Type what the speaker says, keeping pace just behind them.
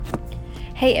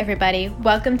Hey everybody,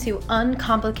 welcome to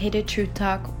Uncomplicated Truth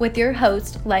Talk with your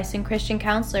host, licensed Christian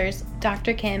counselors,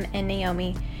 Dr. Kim and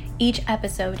Naomi. Each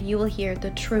episode you will hear the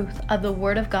truth of the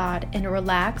Word of God in a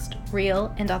relaxed,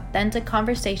 real, and authentic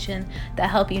conversation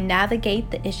that help you navigate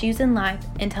the issues in life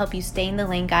and help you stay in the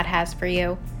lane God has for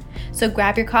you. So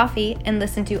grab your coffee and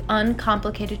listen to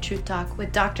Uncomplicated Truth Talk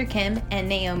with Dr. Kim and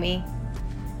Naomi.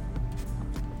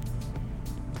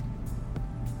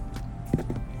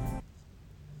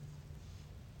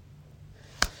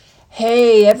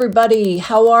 Hey everybody,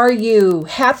 how are you?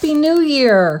 Happy New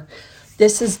Year!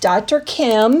 This is Dr.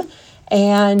 Kim,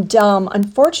 and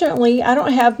unfortunately I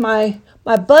don't have my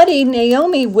buddy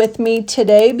Naomi with me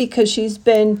today because she's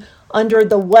been under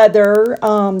the weather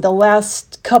the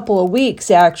last couple of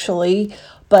weeks actually,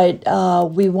 but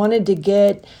we wanted to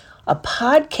get a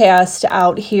podcast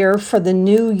out here for the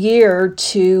new year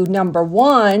to, number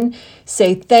one,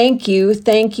 say thank you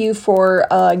for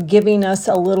giving us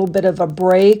a little bit of a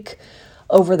break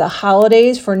over the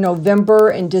holidays for November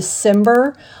and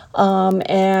December,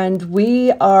 and we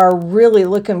are really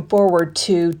looking forward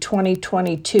to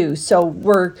 2022. So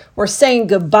we're saying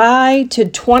goodbye to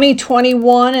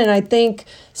 2021, and I think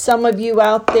some of you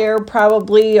out there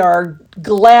probably are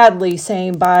gladly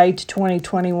saying bye to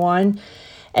 2021.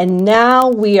 And now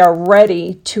we are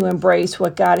ready to embrace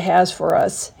what God has for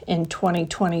us in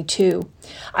 2022.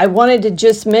 I wanted to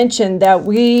just mention that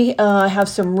we have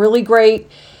some really great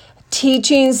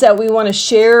teachings that we want to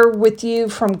share with you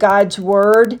from God's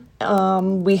Word.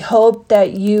 We hope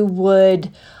that you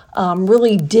would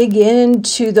really dig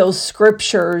into those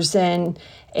scriptures and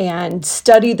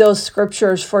study those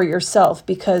scriptures for yourself,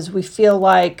 because we feel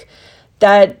like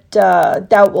that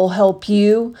will help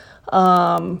you.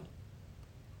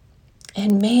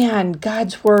 And man,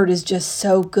 God's Word is just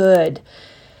so good.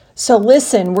 So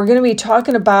listen, we're going to be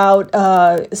talking about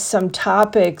some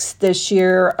topics this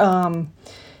year.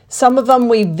 Some of them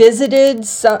we visited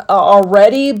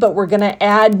already, but we're going to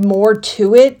add more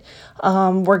to it.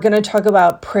 We're going to talk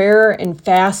about prayer and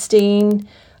fasting,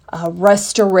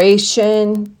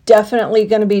 restoration. Definitely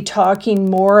going to be talking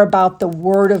more about the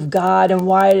Word of God and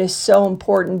why it is so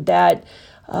important that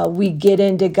we get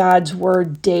into God's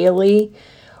Word daily.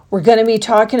 We're going to be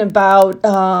talking about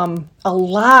a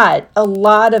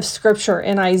lot of scripture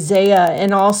in Isaiah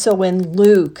and also in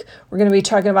Luke. We're going to be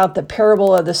talking about the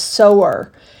parable of the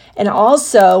sower. And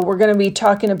also we're going to be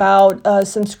talking about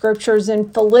some scriptures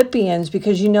in Philippians,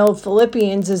 because you know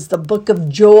Philippians is the book of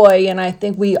joy, and I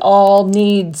think we all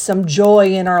need some joy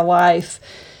in our life.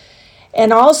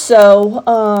 And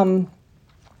also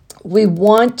we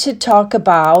want to talk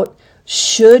about,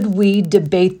 should we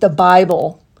debate the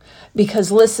Bible?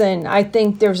 Because listen, I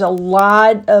think there's a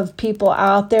lot of people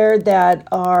out there that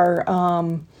are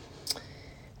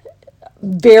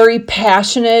very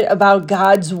passionate about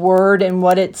God's Word and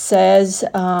what it says.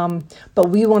 But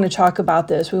we want to talk about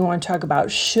this. We want to talk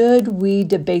about, should we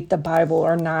debate the Bible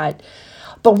or not?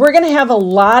 But we're going to have a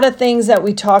lot of things that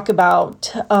we talk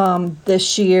about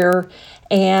this year.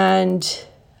 And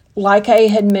like I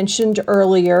had mentioned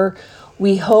earlier,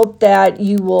 we hope that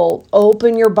you will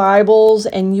open your Bibles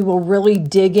and you will really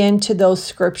dig into those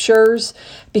scriptures,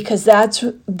 because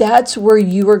that's where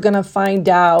you are going to find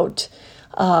out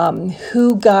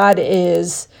who God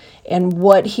is and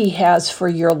what He has for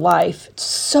your life. It's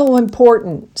so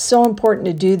important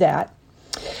to do that.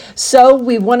 So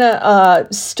we want to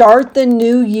start the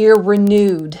new year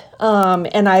renewed.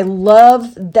 And I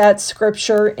love that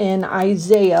scripture in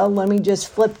Isaiah. Let me just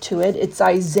flip to it. It's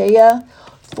Isaiah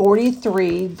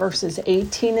 43 verses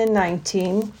 18 and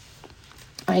 19.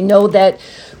 I know that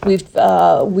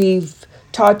we've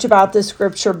talked about this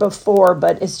scripture before,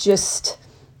 but it's just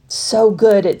so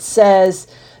good. It says,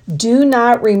 "Do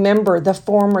not remember the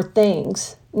former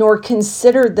things, nor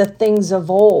consider the things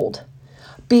of old.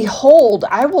 Behold,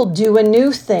 I will do a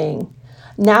new thing.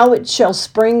 Now it shall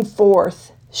spring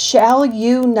forth. Shall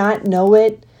you not know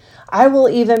it? I will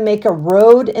even make a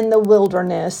road in the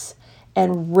wilderness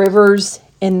and rivers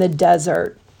in the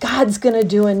desert." God's going to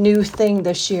do a new thing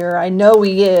this year. I know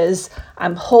He is.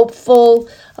 I'm hopeful,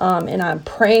 and I'm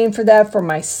praying for that for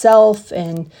myself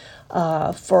and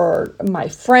for my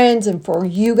friends and for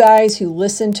you guys who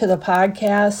listen to the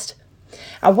podcast.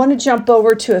 I want to jump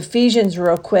over to Ephesians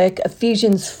real quick.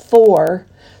 Ephesians 4,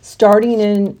 starting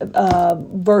in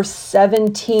verse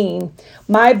 17.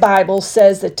 My Bible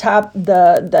says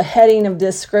the heading of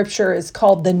this scripture is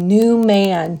called the New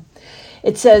Man.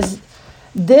 It says,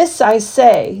 "This I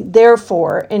say,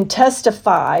 therefore, and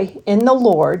testify in the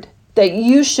Lord, that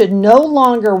you should no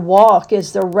longer walk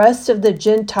as the rest of the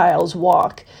Gentiles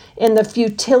walk, in the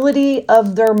futility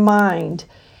of their mind,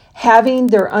 having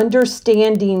their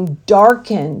understanding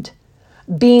darkened,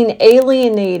 being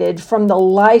alienated from the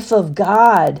life of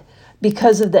God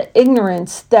because of the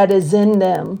ignorance that is in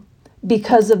them,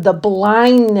 because of the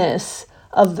blindness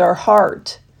of their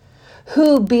heart,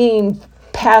 who being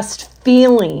past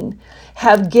feeling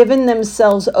have given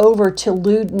themselves over to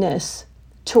lewdness,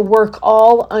 to work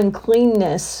all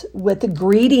uncleanness with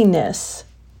greediness.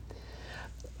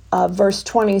 Verse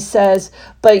 20 says,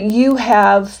 "But you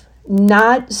have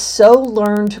not so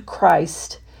learned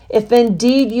Christ, if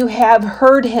indeed you have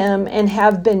heard him and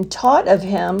have been taught of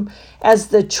him, as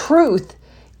the truth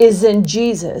is in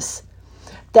Jesus,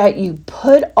 that you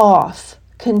put off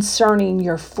concerning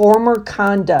your former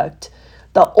conduct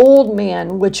the old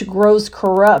man which grows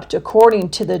corrupt according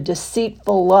to the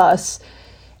deceitful lusts,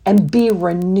 and be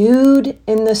renewed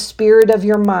in the spirit of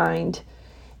your mind,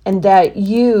 and that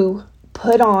you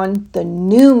put on the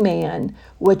new man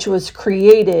which was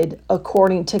created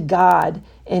according to God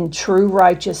in true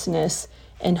righteousness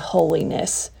and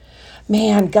holiness."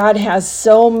 Man, God has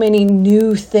so many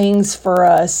new things for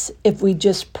us if we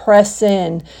just press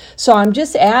in. So I'm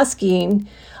just asking,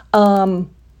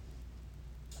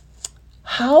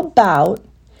 how about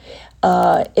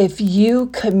if you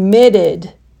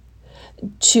committed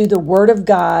to the Word of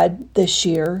God this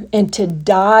year and to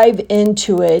dive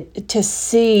into it to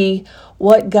see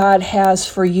what God has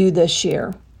for you this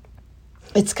year?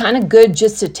 It's kind of good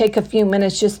just to take a few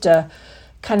minutes just to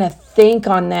kind of think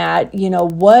on that.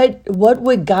 What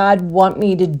would God want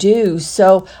me to do?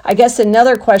 So I guess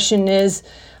another question is,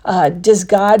 does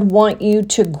God want you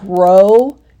to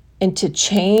grow and to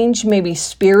change, maybe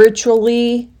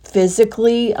spiritually,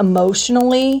 physically,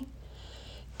 emotionally?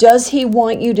 Does he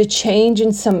want you to change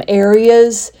in some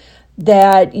areas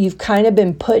that you've kind of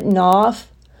been putting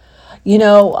off?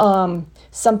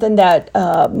 Something that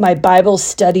my Bible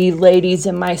study ladies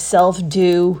and myself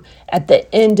do at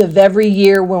the end of every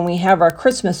year when we have our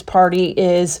Christmas party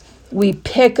is we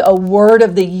pick a word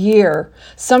of the year.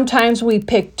 Sometimes we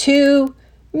pick 2,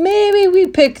 maybe we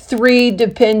pick 3,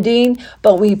 depending,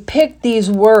 but we pick these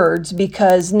words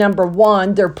because, number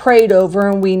one, they're prayed over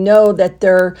and we know that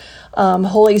they're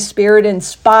Holy Spirit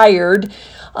inspired.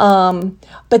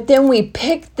 But then we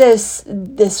pick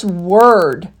this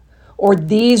word or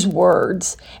these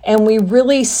words, and we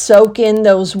really soak in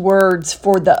those words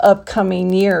for the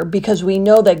upcoming year because we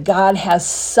know that God has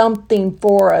something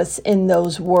for us in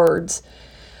those words.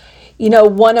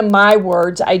 One of my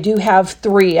words, I do have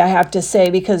 3, I have to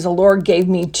say, because the Lord gave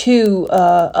me 2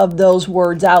 of those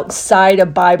words outside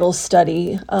of Bible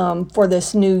study for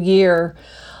this new year.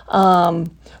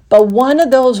 But one of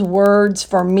those words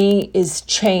for me is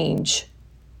change.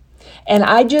 And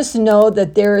I just know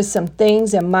that there is some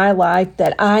things in my life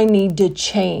that I need to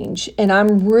change. And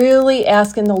I'm really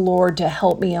asking the Lord to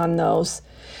help me on those.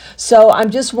 So I'm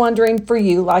just wondering for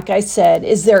you, like I said,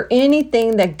 is there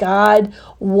anything that God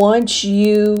wants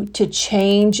you to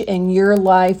change in your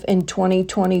life in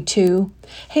 2022?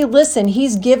 Hey, listen,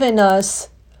 he's given us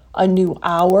a new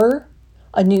hour,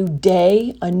 a new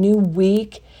day, a new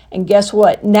week. And guess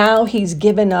what? Now he's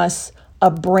given us a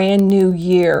brand new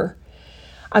year.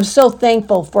 I'm so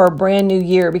thankful for a brand new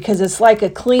year because it's like a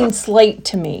clean slate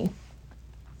to me.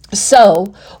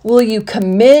 So, will you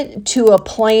commit to a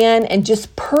plan and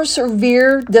just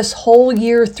persevere this whole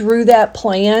year through that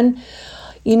plan?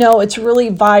 It's really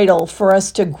vital for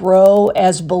us to grow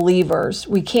as believers.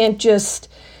 We can't just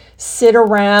sit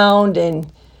around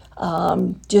and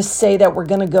just say that we're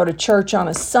going to go to church on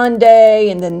a Sunday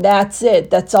and then that's it.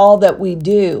 That's all that we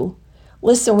do.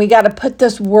 Listen, we got to put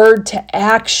this word to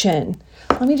action.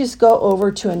 Let me just go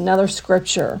over to another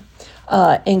scripture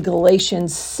in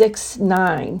Galatians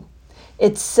 6:9.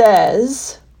 It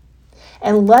says,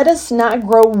 "And let us not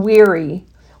grow weary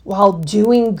while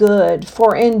doing good,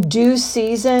 for in due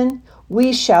season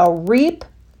we shall reap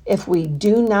if we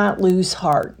do not lose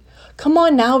heart." Come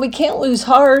on now, we can't lose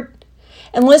heart.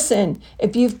 And listen,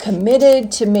 if you've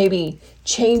committed to maybe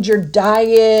change your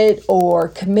diet or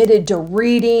committed to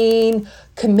reading,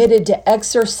 committed to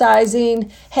exercising,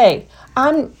 hey,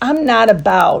 I'm not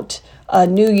about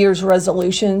New Year's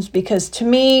resolutions because to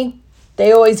me,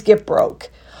 they always get broke.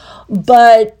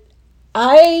 But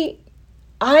I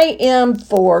am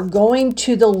for going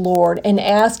to the Lord and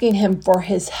asking him for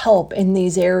his help in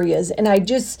these areas. And I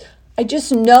just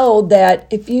know that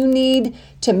if you need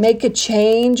to make a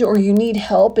change or you need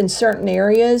help in certain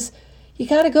areas, you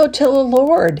got to go to the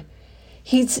Lord.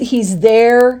 He's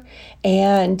there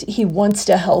and he wants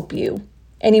to help you.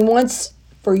 And he wants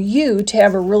for you to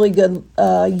have a really good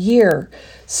year.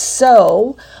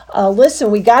 So, listen,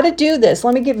 we got to do this.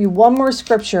 Let me give you one more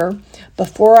scripture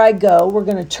before I go, we're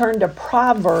going to turn to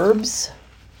Proverbs.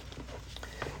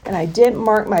 And I didn't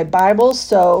mark my Bible,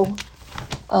 so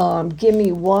give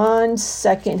me 1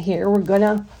 second here. We're going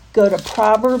to go to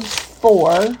Proverbs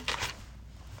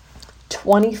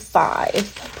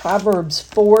 4:25. Proverbs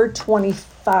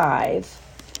 4:25.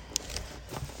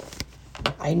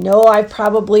 I know I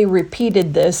probably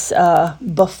repeated this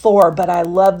before, but I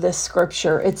love this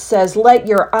scripture. It says, "Let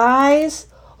your eyes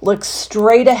look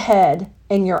straight ahead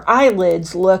and your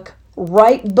eyelids look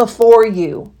right before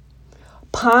you.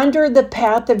 Ponder the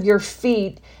path of your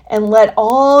feet and let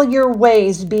all your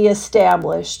ways be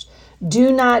established.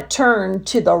 Do not turn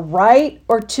to the right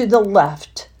or to the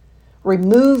left.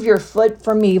 Remove your foot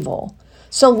from evil."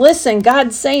 So listen,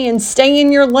 God's saying, stay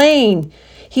in your lane.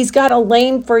 He's got a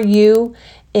lane for you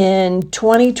in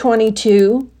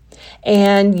 2022,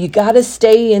 and you got to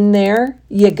stay in there.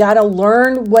 You got to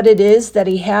learn what it is that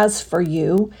He has for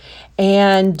you.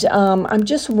 And I'm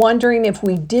just wondering if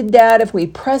we did that, if we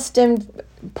pressed in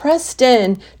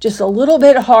just a little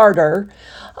bit harder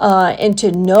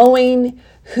into knowing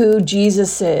who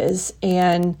Jesus is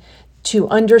and to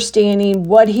understanding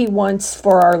what He wants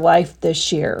for our life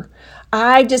this year.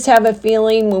 I just have a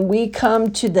feeling when we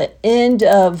come to the end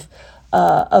of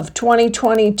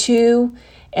 2022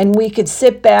 and we could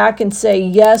sit back and say,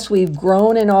 yes, we've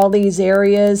grown in all these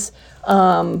areas,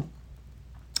 I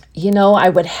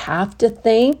would have to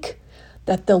think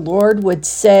that the Lord would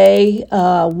say,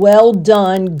 well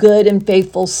done, good and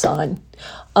faithful son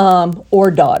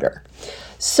or daughter.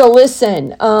 So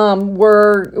listen,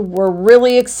 we're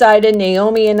really excited.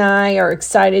 Naomi and I are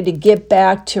excited to get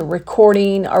back to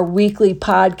recording our weekly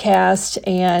podcast,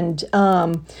 and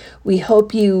we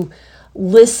hope you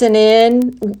listen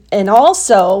in. And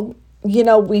also,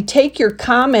 we take your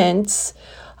comments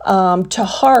to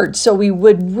heart. So we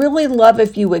would really love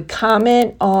if you would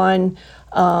comment on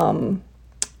in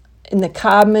the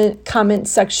comment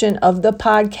section of the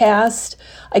podcast.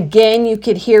 Again, you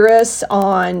could hear us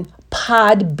on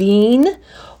Podbean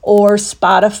or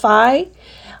Spotify.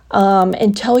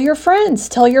 And tell your friends,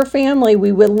 tell your family.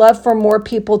 We would love for more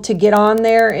people to get on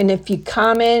there. And if you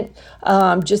comment,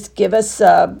 just give us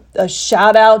a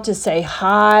shout out to say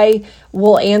hi.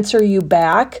 We'll answer you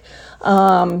back.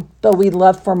 But we'd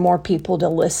love for more people to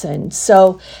listen.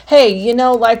 So, hey,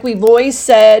 like we've always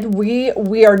said,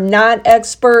 we are not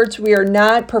experts. We are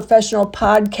not professional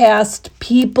podcast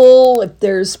people. If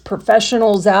there's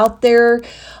professionals out there,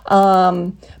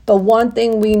 but one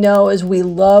thing we know is we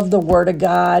love the Word of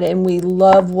God and we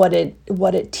love what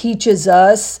it teaches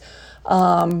us.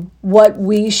 What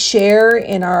we share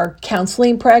in our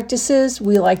counseling practices,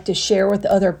 we like to share with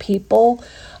other people.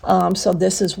 So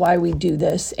this is why we do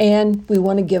this, and we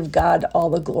want to give God all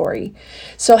the glory.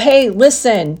 So, hey,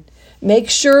 listen,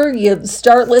 make sure you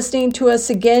start listening to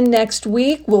us again next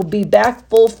week. We'll be back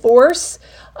full force.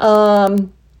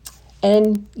 And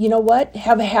you know what?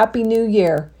 Have a happy new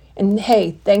year. And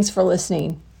hey, thanks for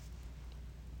listening.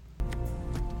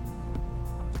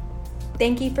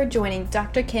 Thank you for joining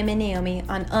Dr. Kim and Naomi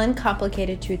on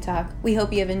Uncomplicated Truth Talk. We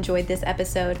hope you have enjoyed this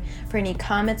episode. For any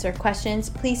comments or questions,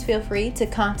 please feel free to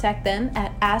contact them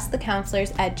at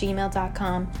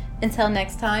askthecounselors@gmail.com. Until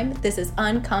next time, this is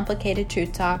Uncomplicated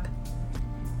Truth Talk.